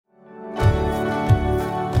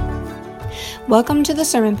Welcome to the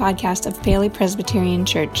Sermon Podcast of Paoli Presbyterian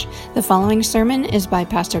Church. The following sermon is by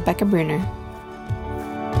Pastor Becca Bruner.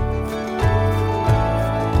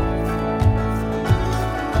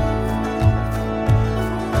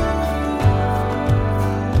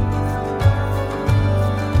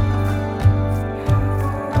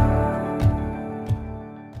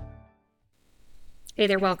 Hey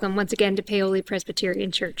there, welcome once again to Paoli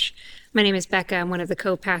Presbyterian Church. My name is Becca. I'm one of the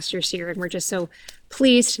co-pastors here, and we're just so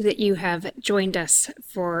pleased that you have joined us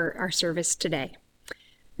for our service today.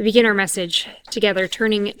 We begin our message together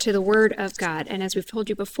turning to the Word of God, and as we've told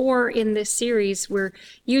you before in this series, we're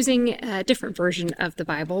using a different version of the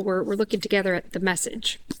Bible. We're looking together at the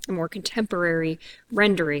Message, a more contemporary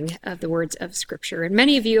rendering of the words of Scripture. And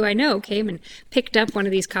many of you, I know, came and picked up one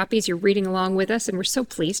of these copies. You're reading along with us, and we're so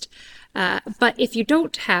pleased. But if you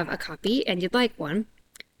don't have a copy and you'd like one,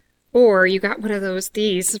 or you got one of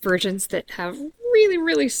these versions that have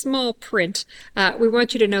really small print, we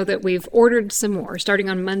want you to know that we've ordered some more. Starting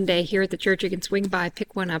on Monday here at the church, you can swing by,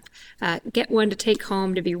 pick one up, get one to take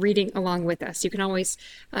home to be reading along with us. You can always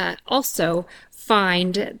also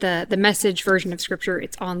find the Message version of Scripture.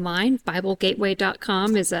 It's online.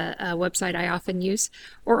 BibleGateway.com is a website I often use,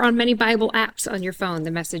 or on many Bible apps on your phone.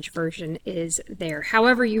 The Message version is there.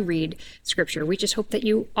 However you read Scripture, we just hope that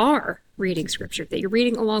you are reading Scripture, that you're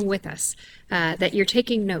reading along with us, that you're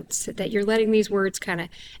taking notes, that you're letting these words kind of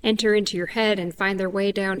enter into your head and find their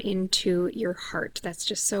way down into your heart. That's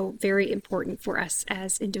just so very important for us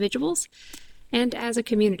as individuals and as a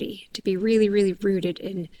community to be really rooted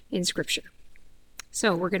in Scripture.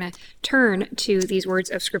 So we're going to turn to these words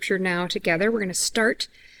of Scripture now together. We're going to start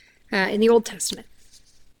in the Old Testament.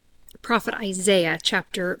 Prophet Isaiah,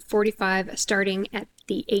 chapter 45, starting at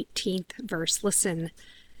the 18th verse. Listen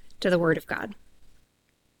to the Word of God.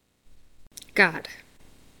 God,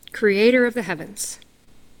 creator of the heavens,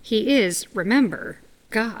 He is, remember,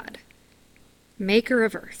 God, maker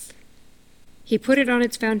of earth. He put it on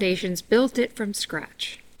its foundations, built it from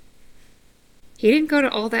scratch. He didn't go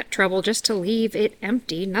to all that trouble just to leave it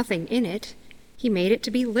empty, nothing in it. He made it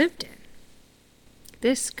to be lived in.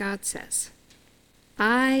 This God says,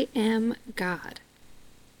 I am God,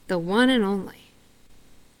 the one and only.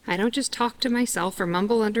 I don't just talk to myself or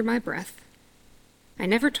mumble under my breath. I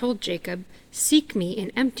never told Jacob, seek me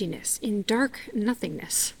in emptiness, in dark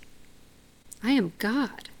nothingness. I am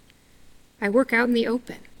God. I work out in the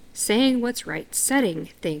open, saying what's right, setting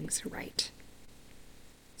things right.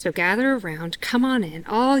 So gather around, come on in,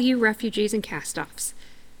 all you refugees and cast-offs.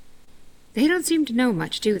 They don't seem to know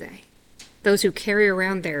much, do they? Those who carry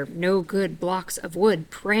around their no-good blocks of wood,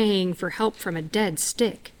 praying for help from a dead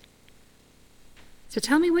stick. So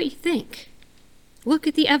tell me what you think. Look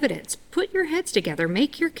at the evidence. Put your heads together.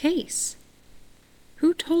 Make your case.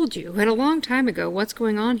 Who told you, and a long time ago, what's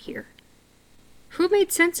going on here? Who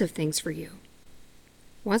made sense of things for you?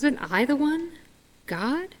 Wasn't I the one?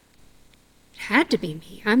 God? It had to be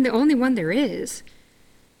me. I'm the only one there is.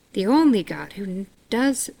 The only God who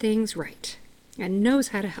does things right and knows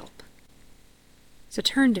how to help. So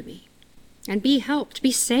turn to me and be helped,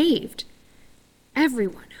 be saved.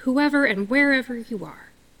 Everyone, whoever and wherever you are.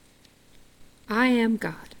 I am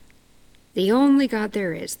God, the only God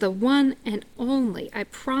there is, the one and only, I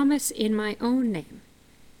promise in my own name.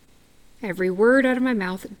 Every word out of my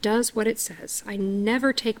mouth does what it says. I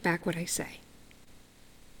never take back what I say.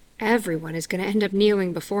 Everyone is going to end up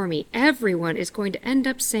kneeling before me. Everyone is going to end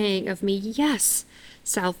up saying of me, yes,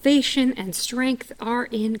 salvation and strength are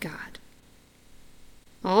in God.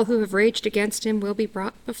 All who have raged against him will be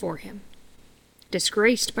brought before him,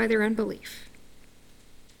 disgraced by their unbelief.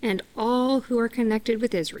 And all who are connected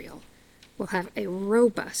with Israel will have a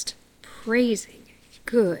robust, praising,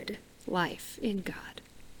 good life in God.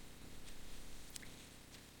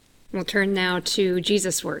 We'll turn now to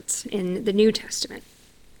Jesus' words in the New Testament.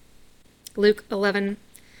 Luke 11,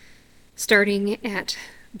 starting at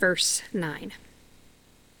verse 9.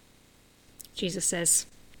 Jesus says,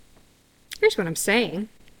 here's what I'm saying.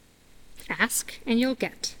 Ask and you'll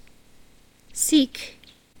get. Seek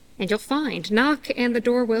and you'll find. Knock and the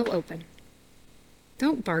door will open.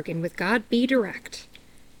 Don't bargain with God. Be direct.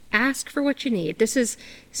 Ask for what you need. This is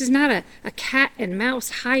not a cat and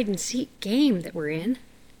mouse hide and seek game that we're in.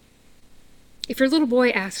 If your little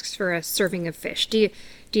boy asks for a serving of fish, do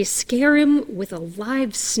you scare him with a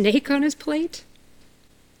live snake on his plate?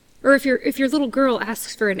 Or if your little girl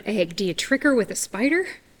asks for an egg, do you trick her with a spider?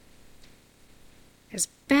 As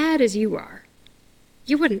bad as you are,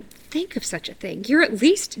 you wouldn't think of such a thing. You're at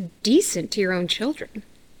least decent to your own children.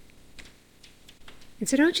 And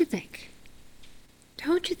so don't you think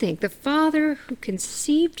the Father who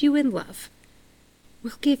conceived you in love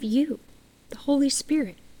will give you the Holy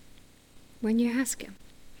Spirit, when you ask him.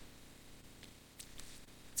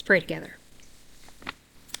 Let's pray together.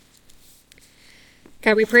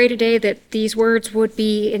 God, we pray today that these words would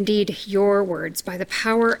be indeed your words by the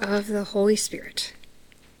power of the Holy Spirit.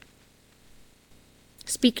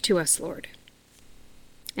 Speak to us, Lord,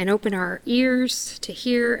 and open our ears to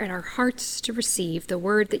hear and our hearts to receive the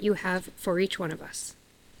word that you have for each one of us.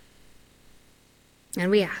 And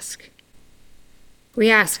we ask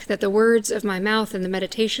that the words of my mouth and the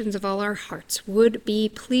meditations of all our hearts would be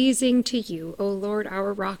pleasing to you, O Lord,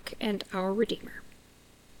 our rock and our Redeemer.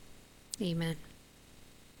 Amen.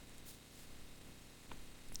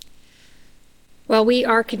 Well, we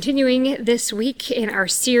are continuing this week in our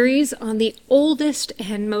series on the oldest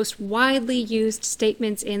and most widely used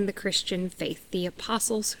statements in the Christian faith, the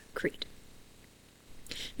Apostles' Creed.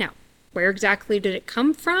 Now, where exactly did it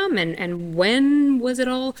come from and when was it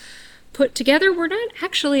all put together? We're not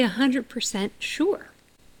actually 100% sure.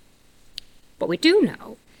 What we do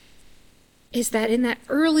know is that in that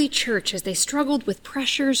early church, as they struggled with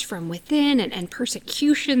pressures from within and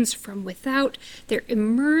persecutions from without, there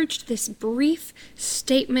emerged this brief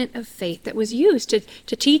statement of faith that was used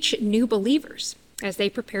to teach new believers as they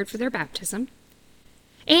prepared for their baptism.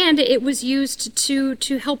 And it was used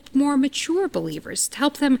to help more mature believers, to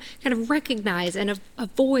help them kind of recognize and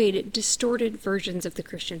avoid distorted versions of the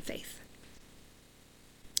Christian faith.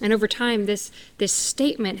 And over time, this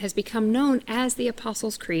statement has become known as the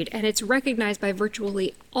Apostles' Creed, and it's recognized by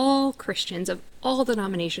virtually all Christians of all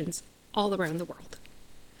denominations all around the world.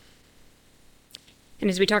 And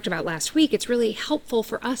as we talked about last week, it's really helpful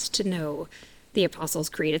for us to know the Apostles'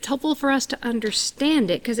 Creed. It's helpful for us to understand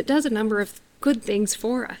it because it does a number of good things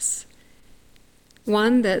for us.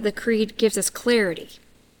 One, the Creed gives us clarity.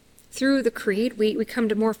 Through the Creed, we come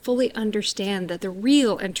to more fully understand the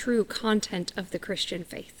real and true content of the Christian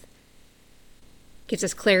faith. It gives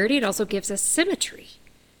us clarity. It also gives us symmetry.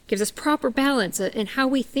 It gives us proper balance in how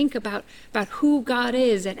we think about who God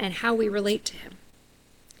is and how we relate to him.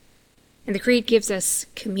 And the Creed gives us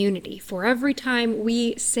community. For every time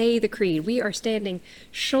we say the Creed, we are standing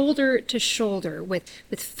shoulder to shoulder with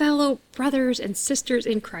fellow brothers and sisters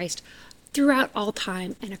in Christ throughout all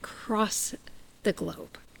time and across the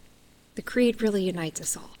globe. The Creed really unites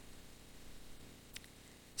us all.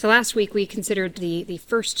 So last week we considered the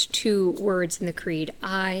first two words in the Creed,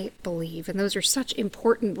 I believe. And those are such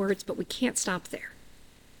important words, but we can't stop there.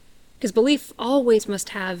 Because belief always must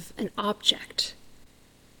have an object,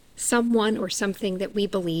 someone or something that we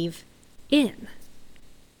believe in.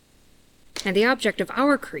 And the object of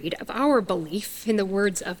our creed, of our belief, in the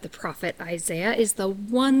words of the prophet Isaiah, is the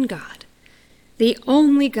one God. The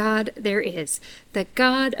only God there is, the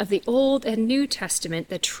God of the Old and New Testament,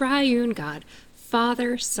 the triune God,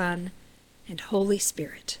 Father, Son, and Holy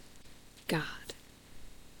Spirit, God.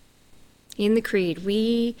 In the Creed,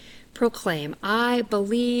 we proclaim, I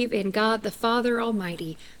believe in God the Father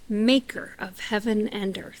Almighty, maker of heaven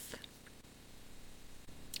and earth.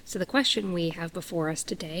 So the question we have before us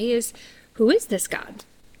today is, who is this God?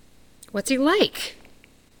 What's he like?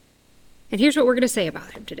 And here's what we're going to say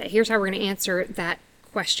about him today. Here's how we're going to answer that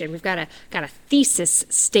question. We've got a thesis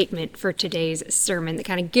statement for today's sermon that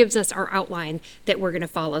kind of gives us our outline that we're going to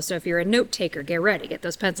follow. So if you're a note taker, get ready. Get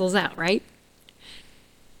those pencils out, right?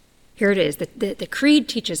 Here it is. The Creed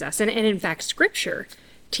teaches us, and in fact, Scripture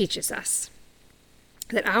teaches us,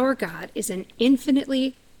 that our God is an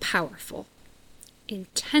infinitely powerful,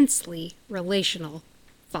 intensely relational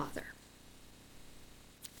Father.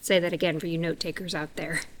 Say that again for you note takers out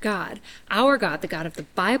there. God, our God, the God of the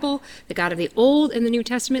Bible, the God of the Old and the New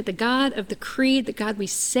Testament, the God of the Creed, the God we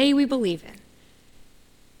say we believe in,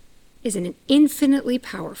 is an infinitely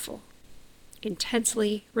powerful,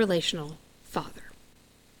 intensely relational Father.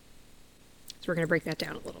 So we're going to break that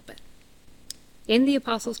down a little bit. In the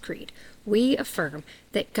Apostles' Creed, we affirm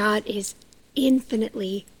that God is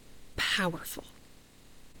infinitely powerful.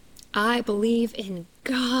 I believe in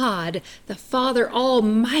God, the Father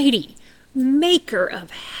Almighty, maker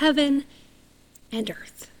of heaven and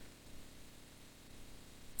earth.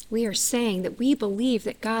 We are saying that we believe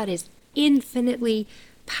that God is infinitely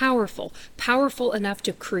powerful, powerful enough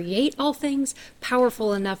to create all things,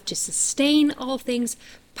 powerful enough to sustain all things,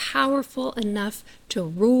 powerful enough to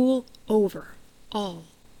rule over all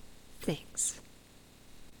things.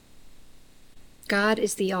 God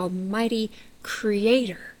is the almighty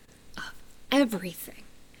creator of everything.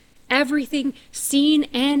 Everything seen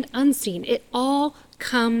and unseen. It all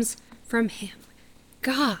comes from him.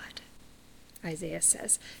 God, Isaiah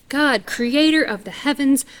says. God, creator of the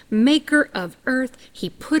heavens, maker of earth. He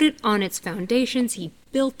put it on its foundations. He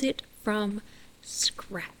built it from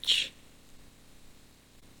scratch.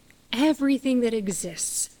 Everything that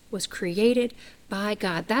exists was created by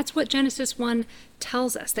God. That's what Genesis 1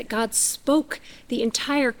 tells us, that God spoke the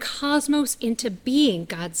entire cosmos into being.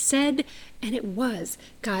 God said, and it was.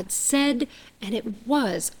 God said, and it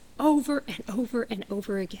was, over and over and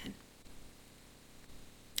over again.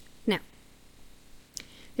 Now,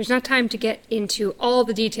 there's not time to get into all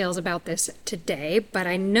the details about this today, but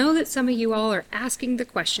I know that some of you all are asking the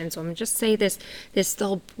question, so I'm going to just say this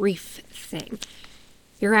little brief thing.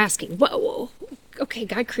 You're asking, whoa, okay,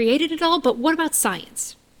 God created it all, but what about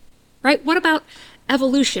science? Right? What about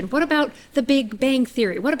evolution? What about the Big Bang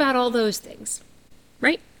Theory? What about all those things?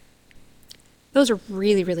 Right? Those are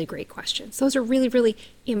really, really great questions. Those are really, really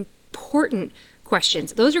important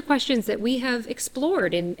questions. Those are questions that we have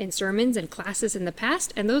explored in sermons and classes in the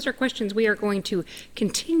past, and those are questions we are going to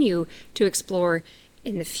continue to explore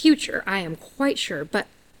in the future, I am quite sure. But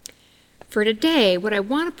for today, what I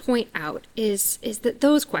want to point out is that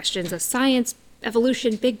those questions of science,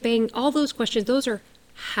 evolution, Big Bang, all those questions, those are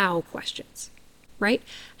how questions, right?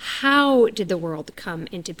 How did the world come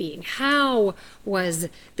into being? How was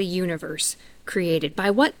the universe created?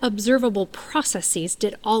 By what observable processes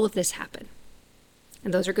did all of this happen?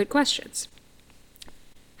 And those are good questions.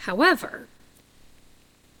 However,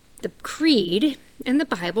 the Creed and the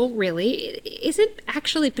Bible really isn't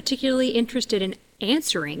actually particularly interested in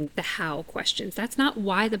answering the how questions. That's not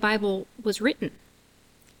why the Bible was written.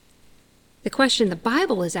 The question the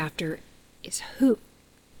Bible is after is who?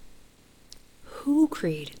 Who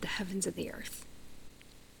created the heavens and the earth?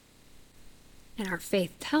 And our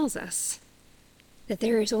faith tells us that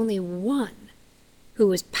there is only one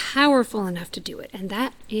who is powerful enough to do it, and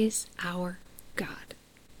that is our God.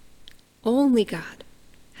 Only God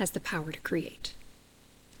has the power to create.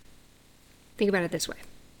 Think about it this way.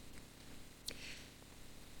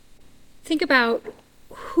 Think about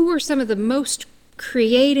who are some of the most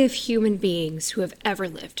creative human beings who have ever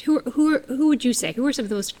lived. Who would you say? Who are some of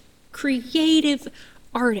the most creative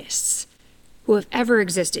artists who have ever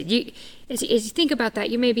existed? As you think about that,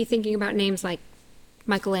 you may be thinking about names like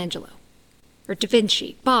Michelangelo, or Da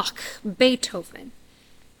Vinci, Bach, Beethoven.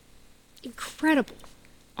 Incredible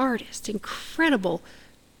artists, incredible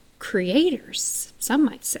creators, some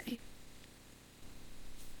might say.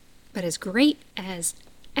 But as great as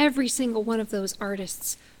every single one of those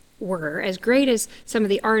artists were, as great as some of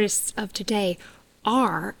the artists of today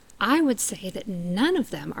are, I would say that none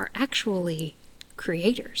of them are actually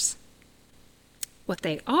creators. What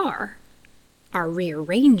they are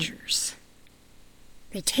rearrangers.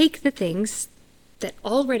 They take the things that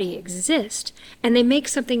already exist and they make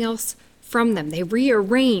something else from them. They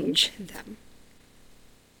rearrange them.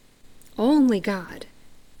 Only God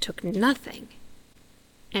took nothing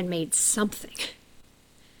and made something.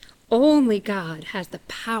 Only God has the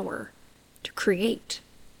power to create.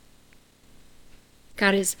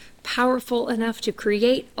 God is powerful enough to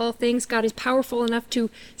create all things. God is powerful enough to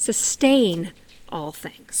sustain all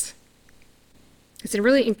things. It's a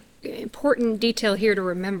really important detail here to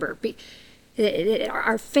remember.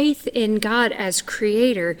 Our faith in God as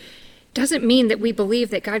creator doesn't mean that we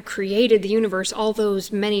believe that God created the universe all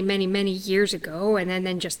those many, many, many years ago and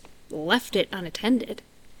then just left it unattended.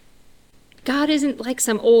 God isn't like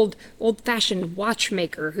some old-fashioned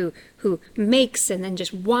watchmaker who makes and then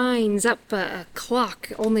just winds up a clock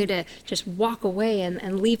only to just walk away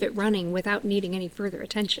and leave it running without needing any further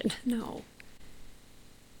attention. No.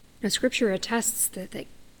 Now, Scripture attests that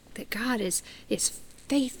God is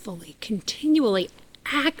faithfully, continually,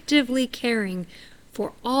 actively caring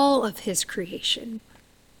for all of his creation,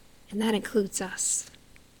 and that includes us.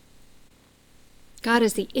 God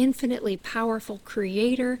is the infinitely powerful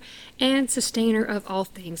creator and sustainer of all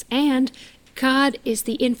things, and God is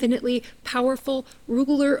the infinitely powerful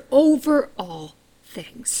ruler over all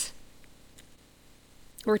things.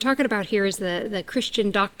 What we're talking about here is the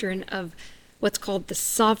Christian doctrine of what's called the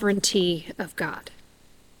sovereignty of God.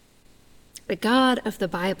 The God of the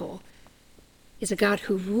Bible is a God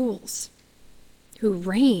who rules, who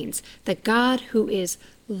reigns, the God who is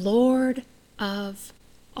Lord of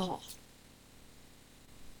all.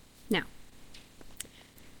 Now,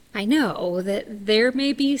 I know that there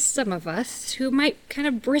may be some of us who might kind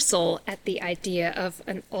of bristle at the idea of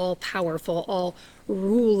an all-powerful,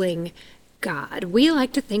 all-ruling God. We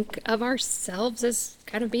like to think of ourselves as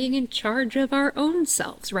kind of being in charge of our own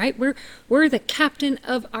selves, right? We're the captain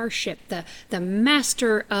of our ship, the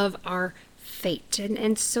master of our fate.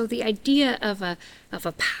 And so the idea of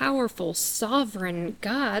a powerful, sovereign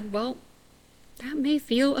God, well, that may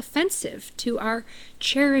feel offensive to our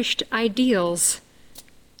cherished ideals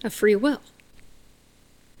of free will.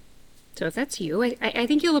 So if that's you, I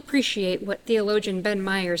think you'll appreciate what theologian Ben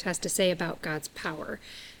Myers has to say about God's power.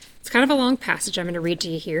 It's kind of a long passage I'm going to read to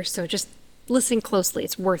you here, so just listen closely.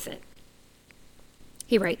 It's worth it.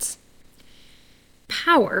 He writes,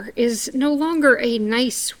 "Power is no longer a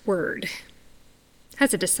nice word. It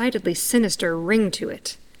has a decidedly sinister ring to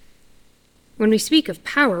it. When we speak of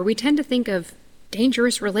power, we tend to think of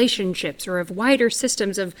dangerous relationships or of wider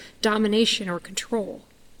systems of domination or control.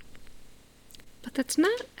 But that's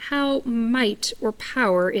not how might or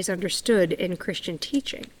power is understood in Christian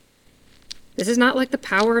teaching. This is not like the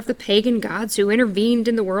power of the pagan gods who intervened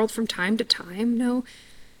in the world from time to time. No,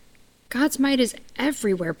 God's might is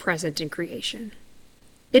everywhere present in creation.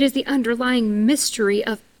 It is the underlying mystery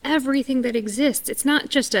of everything that exists. It's not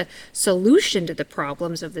just a solution to the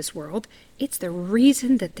problems of this world. It's the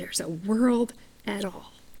reason that there's a world at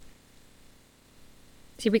all.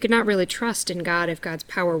 See, we could not really trust in God if God's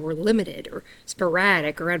power were limited or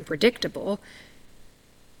sporadic or unpredictable.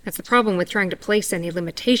 That's the problem with trying to place any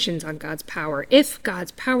limitations on God's power. If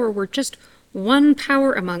God's power were just one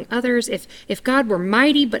power among others, if God were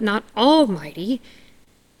mighty but not almighty,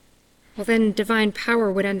 well then divine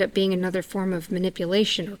power would end up being another form of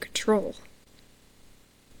manipulation or control.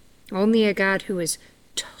 Only a God who is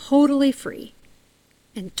totally free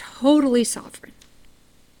and totally sovereign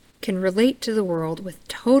can relate to the world with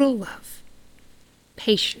total love,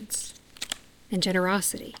 patience, and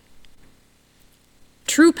generosity.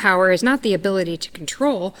 True power is not the ability to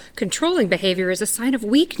control. Controlling behavior is a sign of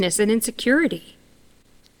weakness and insecurity.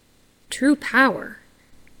 True power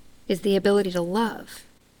is the ability to love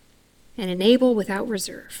and enable without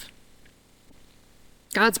reserve.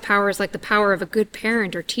 God's power is like the power of a good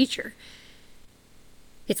parent or teacher.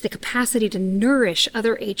 It's the capacity to nourish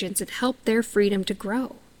other agents and help their freedom to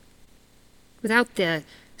grow. Without the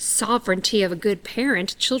sovereignty of a good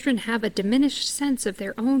parent, children have a diminished sense of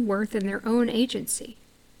their own worth and their own agency.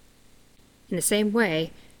 In the same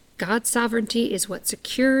way, God's sovereignty is what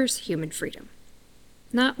secures human freedom,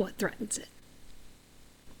 not what threatens it.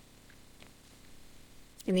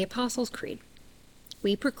 In the Apostles' Creed,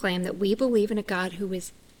 we proclaim that we believe in a God who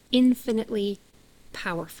is infinitely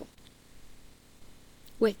powerful,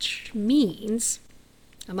 which means,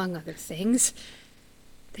 among other things,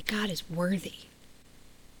 that God is worthy.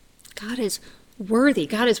 God is worthy.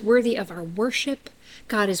 God is worthy of our worship.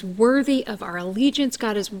 God is worthy of our allegiance.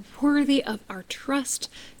 God is worthy of our trust.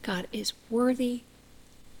 God is worthy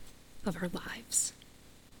of our lives.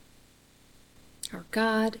 Our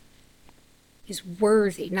God is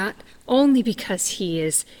worthy, not only because he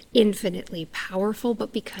is infinitely powerful,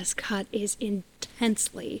 but because God is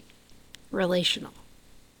intensely relational.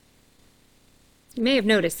 You may have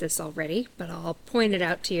noticed this already, but I'll point it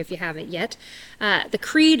out to you if you haven't yet. The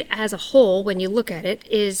creed as a whole, when you look at it,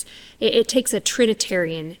 it takes a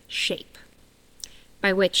Trinitarian shape,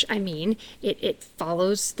 by which I mean it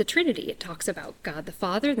follows the Trinity. It talks about God the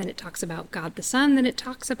Father, then it talks about God the Son, then it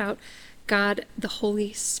talks about God the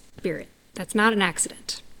Holy Spirit. That's not an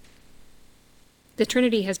accident. The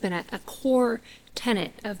Trinity has been a core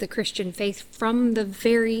tenet of the Christian faith from the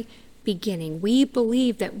very beginning. We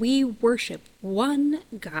believe that we worship one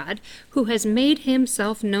God who has made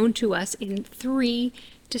himself known to us in three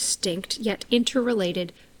distinct yet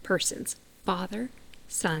interrelated persons: Father,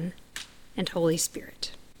 Son, and Holy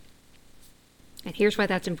Spirit. And here's why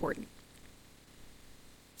that's important.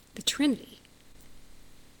 The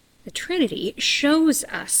Trinity shows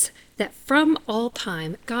us that from all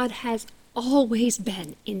time, God has always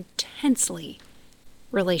been intensely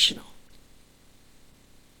relational.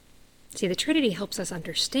 See, the Trinity helps us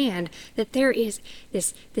understand that there is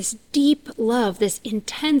this deep love, this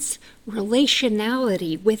intense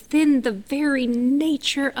relationality within the very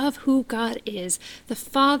nature of who God is. The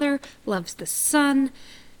Father loves the Son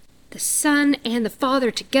and the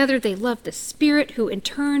Father together, they love the Spirit, who in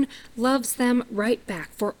turn loves them right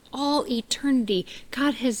back. For all eternity,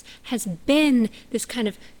 God has been this kind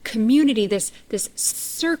of community, this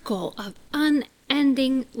circle of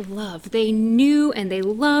unending love. They knew and they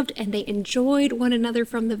loved and they enjoyed one another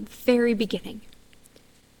from the very beginning.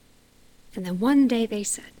 And then one day they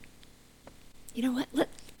said, you know what,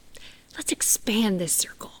 let's expand this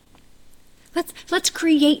circle. Let's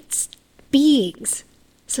create beings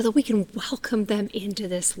so that we can welcome them into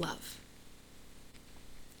this love.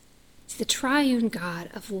 The triune God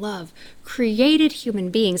of love created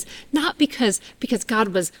human beings, not because God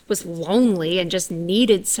was lonely and just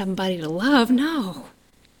needed somebody to love. No.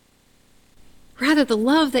 Rather, the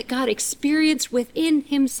love that God experienced within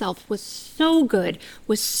himself was so good,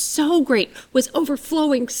 was so great, was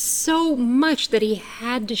overflowing so much that he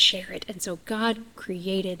had to share it. And so God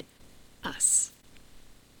created us.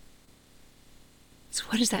 So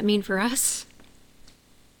what does that mean for us?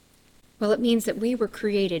 Well, it means that we were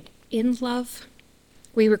created in love.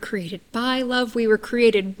 We were created by love. We were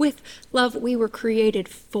created with love. We were created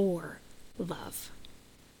for love.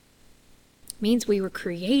 It means we were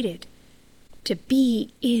created to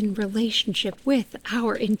be in relationship with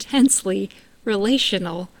our intensely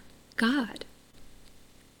relational God.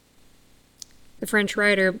 The French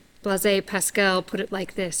writer Blaise Pascal put it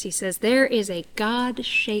like this. He says, there is a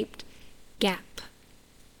God-shaped gap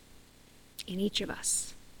in each of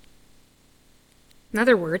us. In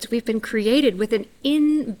other words, we've been created with an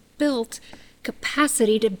inbuilt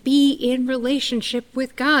capacity to be in relationship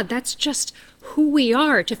with God. That's just who we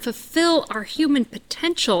are. To fulfill our human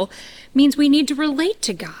potential means we need to relate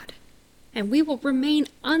to God. And we will remain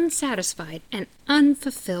unsatisfied and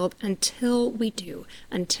unfulfilled until we do,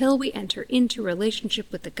 until we enter into relationship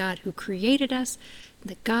with the God who created us, and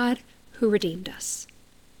the God who redeemed us.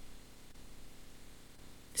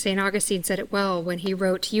 St. Augustine said it well when he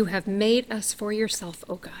wrote, "You have made us for yourself,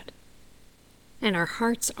 O God, and our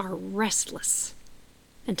hearts are restless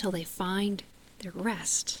until they find their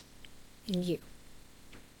rest in you."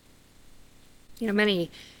 You know, many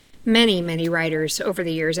writers over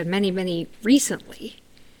the years, and many recently,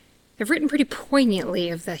 have written pretty poignantly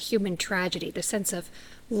of the human tragedy, the sense of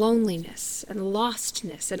loneliness and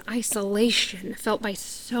lostness and isolation felt by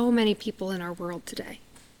so many people in our world today.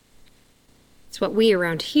 It's what we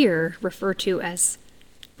around here refer to as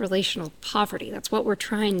relational poverty. That's what we're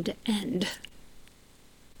trying to end.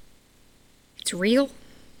 It's real,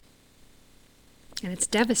 and it's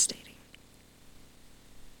devastating.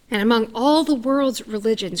 And among all the world's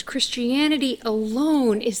religions, Christianity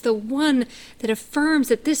alone is the one that affirms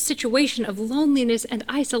that this situation of loneliness and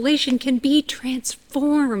isolation can be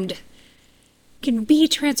transformed. Can be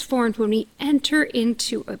transformed when we enter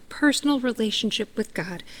into a personal relationship with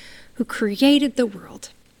God, who created the world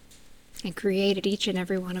and created each and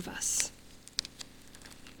every one of us.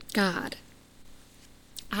 God,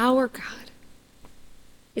 our God,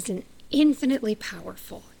 is an infinitely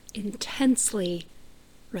powerful, intensely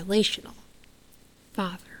relational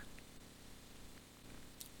Father.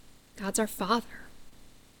 God's our Father.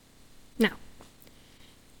 Now,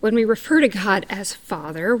 when we refer to God as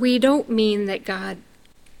Father, we don't mean that God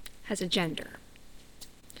has a gender.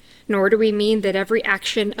 Nor do we mean that every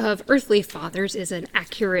action of earthly fathers is an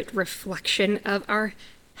accurate reflection of our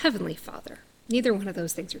heavenly Father. Neither one of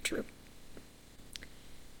those things are true.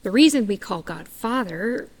 The reason we call God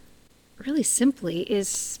Father, really simply,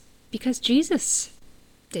 is because Jesus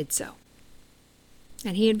did so.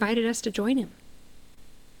 And he invited us to join him.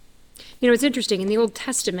 You know, it's interesting. In the Old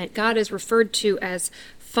Testament, God is referred to as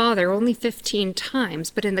Father only 15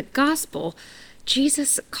 times, but in the Gospel,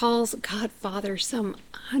 Jesus calls God Father some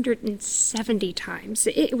 170 times.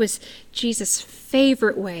 It was Jesus'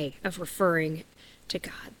 favorite way of referring to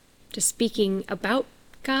God, to speaking about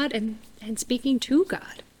God and speaking to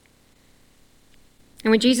God. And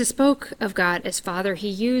when Jesus spoke of God as Father, he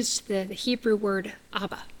used the Hebrew word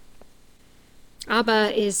Abba.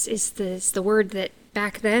 Abba is the word that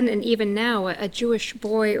back then and even now a Jewish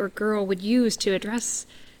boy or girl would use to address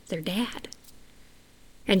their dad.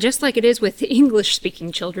 And just like it is with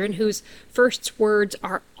English-speaking children, whose first words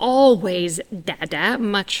are always dada,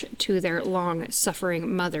 much to their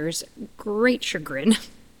long-suffering mother's great chagrin,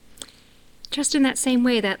 just in that same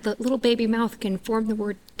way that the little baby mouth can form the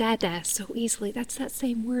word dada so easily, that's that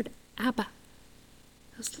same word, Abba.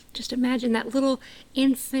 Just imagine that little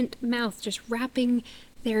infant mouth just wrapping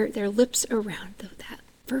their lips around that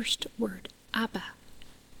first word, Abba,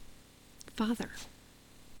 Father,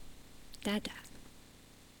 Dada.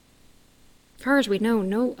 As far as we know,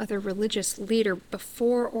 no other religious leader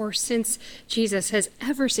before or since Jesus has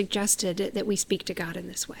ever suggested that we speak to God in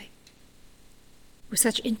this way, with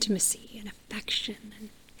such intimacy and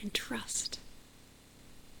affection and trust.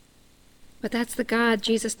 But that's the God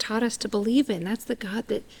Jesus taught us to believe in. That's the God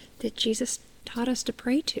that Jesus taught us to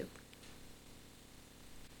pray to.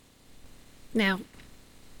 Now,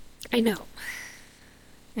 I know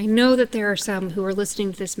that there are some who are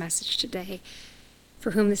listening to this message today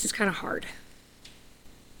for whom this is kind of hard.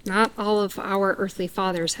 Not all of our earthly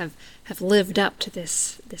fathers have lived up to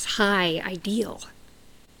this high ideal.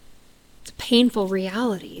 It's a painful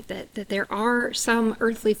reality that there are some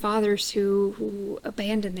earthly fathers who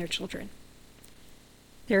abandon their children.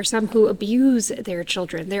 There are some who abuse their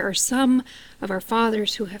children. There are some of our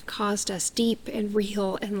fathers who have caused us deep and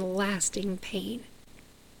real and lasting pain.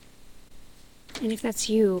 And if that's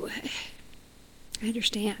you, I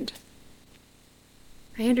understand.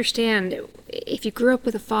 I understand if you grew up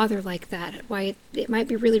with a father like that, why it might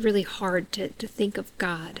be really, really hard to think of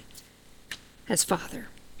God as Father.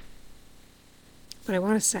 But I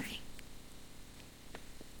want to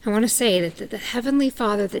say that the Heavenly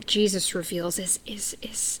Father that Jesus reveals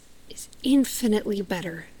is infinitely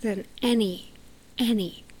better than any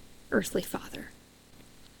earthly father.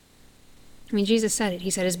 I mean, Jesus said it. He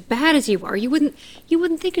said, as bad as you are, you wouldn't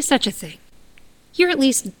think of such a thing. You're at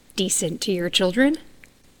least decent to your children.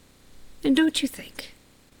 And don't you think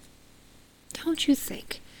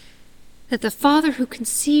that the Father who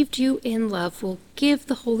conceived you in love will give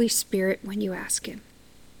the Holy Spirit when you ask him?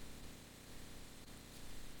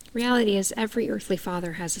 Reality is, every earthly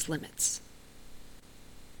father has his limits.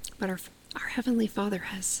 But our Heavenly Father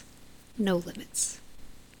has no limits.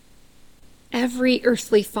 Every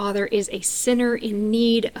earthly father is a sinner in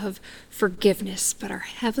need of forgiveness, but our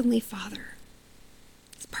Heavenly Father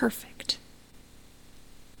is perfect.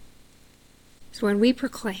 So when we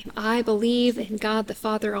proclaim, I believe in God the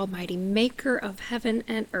Father Almighty, maker of heaven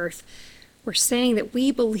and earth, we're saying that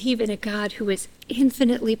we believe in a God who is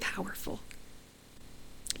infinitely powerful,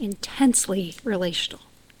 intensely relational,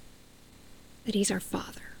 that he's our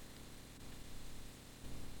Father.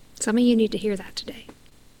 Some of you need to hear that today.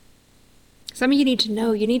 Some of you need to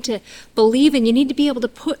know, you need to believe, and you need to be able to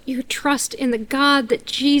put your trust in the God that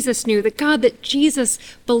Jesus knew, the God that Jesus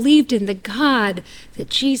believed in, the God that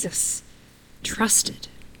Jesus trusted.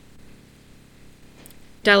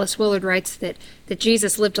 Dallas Willard writes that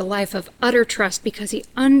Jesus lived a life of utter trust because he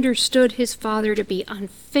understood his Father to be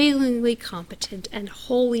unfailingly competent and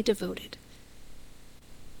wholly devoted.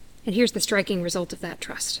 And here's the striking result of that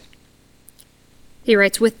trust. He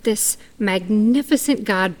writes, with this magnificent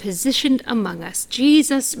God positioned among us,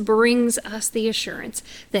 Jesus brings us the assurance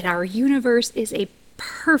that our universe is a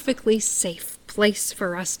perfectly safe place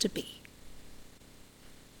for us to be.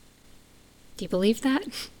 Do you believe that?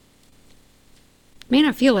 It may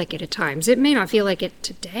not feel like it at times. It may not feel like it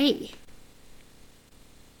today.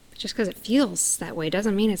 But just because it feels that way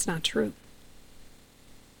doesn't mean it's not true.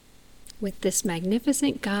 With this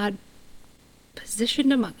magnificent God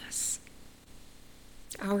positioned among us,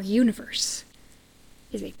 our universe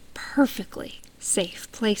is a perfectly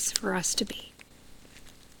safe place for us to be.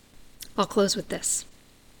 I'll close with this.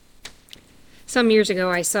 Some years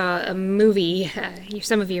ago, I saw a movie,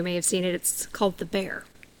 some of you may have seen it, it's called The Bear.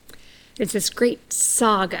 It's this great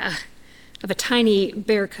saga of a tiny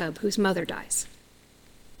bear cub whose mother dies.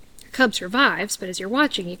 The cub survives, but as you're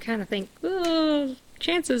watching, you kind of think, oh,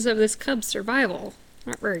 chances of this cub's survival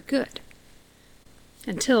aren't very good.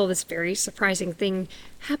 Until this very surprising thing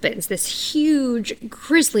happens. This huge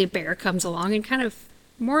grizzly bear comes along and kind of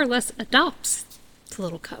more or less adopts the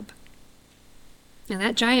little cub. Now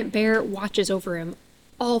that giant bear watches over him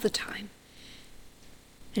all the time.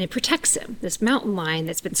 And it protects him. This mountain lion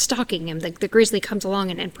that's been stalking him, the grizzly comes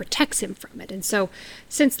along and protects him from it. And so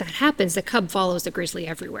since that happens, the cub follows the grizzly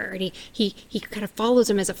everywhere. And he kind of follows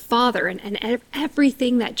him as a father. And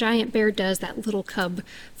everything that giant bear does, that little cub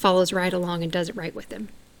follows right along and does it right with him.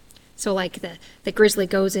 So like the grizzly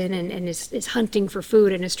goes in and is hunting for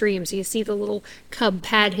food in a stream. So you see the little cub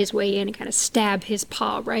pad his way in and kind of stab his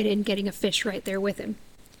paw right in, getting a fish right there with him.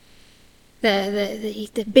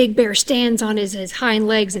 The big bear stands on his hind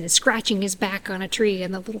legs and is scratching his back on a tree,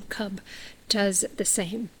 and the little cub does the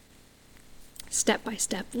same. Step by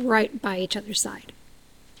step, right by each other's side.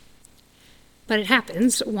 But it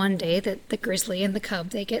happens one day that the grizzly and the cub,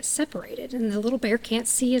 they get separated, and the little bear can't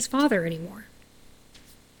see his father anymore.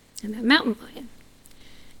 And that mountain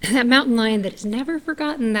lion that has never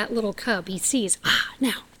forgotten that little cub, he sees,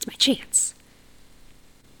 now it's my chance.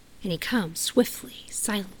 And he comes swiftly,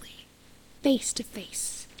 silently, face to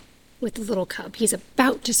face with the little cub. He's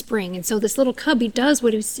about to spring, and so this little cub, he does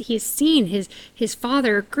what he's seen his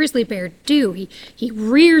father, grizzly bear, do. He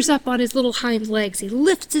rears up on his little hind legs, he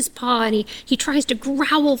lifts his paw, and he tries to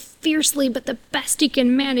growl fiercely, but the best he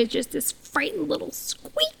can manage is this frightened little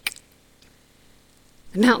squeak.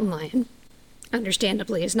 The mountain lion,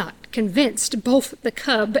 understandably, is not convinced. Both the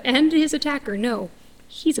cub and his attacker know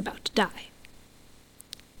he's about to die.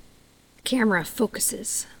 The camera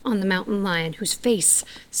focuses on the mountain lion, whose face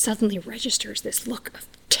suddenly registers this look of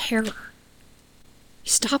terror. He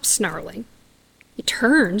stops snarling, he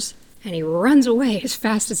turns, and he runs away as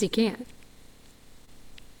fast as he can.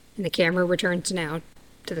 And the camera returns now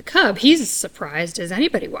to the cub. He's as surprised as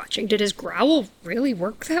anybody watching. Did his growl really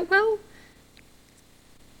work that well?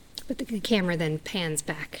 But the camera then pans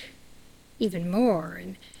back even more,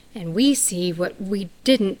 and we see what we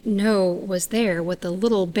didn't know was there, what the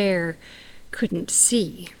little bear couldn't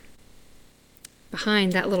see.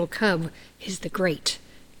 Behind that little cub is the great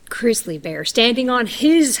grizzly bear, standing on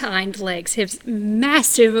his hind legs, his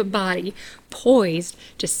massive body poised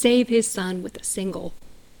to save his son with a single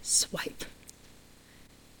swipe.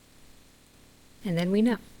 And then we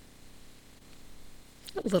know.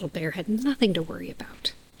 Little Bear had nothing to worry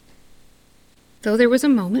about. Though there was a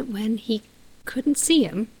moment when he couldn't see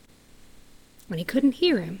him, when he couldn't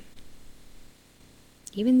hear him,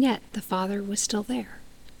 even yet the Father was still there.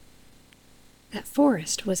 That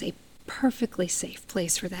forest was a perfectly safe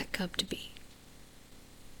place for that cub to be.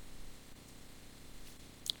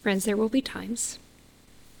 Friends, there will be times,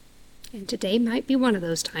 and today might be one of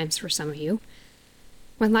those times for some of you,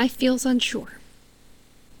 when life feels unsure,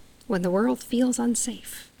 when the world feels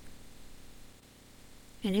unsafe.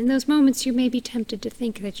 And in those moments you may be tempted to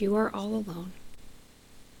think that you are all alone,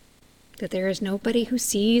 that there is nobody who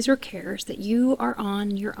sees or cares, that you are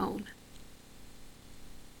on your own.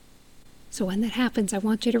 So when that happens, I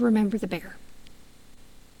want you to remember the bear.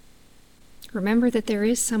 Remember that there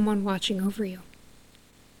is someone watching over you.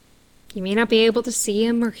 You may not be able to see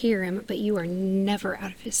him or hear him, but you are never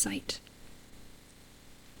out of his sight.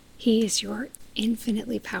 He is your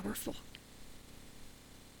infinitely powerful,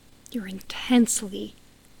 your intensely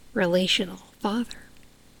relational Father.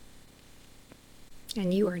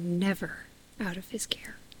 And you are never out of his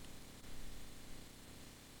care.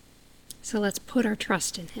 So let's put our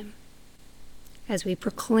trust in him as we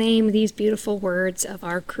proclaim these beautiful words of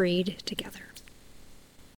our creed together.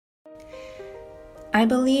 I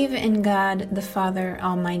believe in God, the Father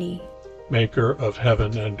Almighty, maker of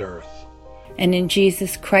heaven and earth, and in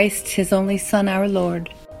Jesus Christ, his only Son, our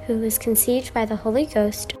Lord, who was conceived by the Holy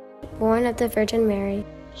Ghost, born of the Virgin Mary,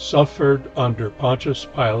 suffered under Pontius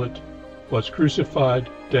Pilate, was crucified,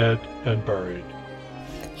 dead, and buried.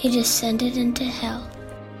 He descended into hell.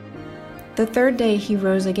 The third day he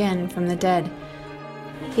rose again from the dead.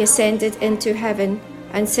 He ascended into heaven,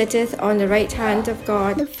 and sitteth on the right hand of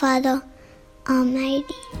God, the Father Almighty.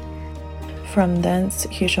 From thence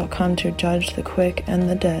he shall come to judge the quick and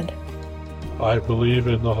the dead. I believe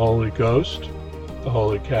in the Holy Ghost, the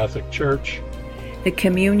Holy Catholic Church, the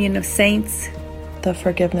communion of saints, the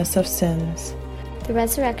forgiveness of sins, the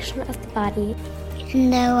resurrection of the body,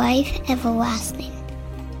 and the life everlasting.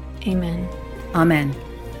 Amen. Amen.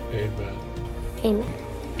 Amen. Amen.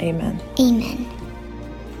 Amen. Amen.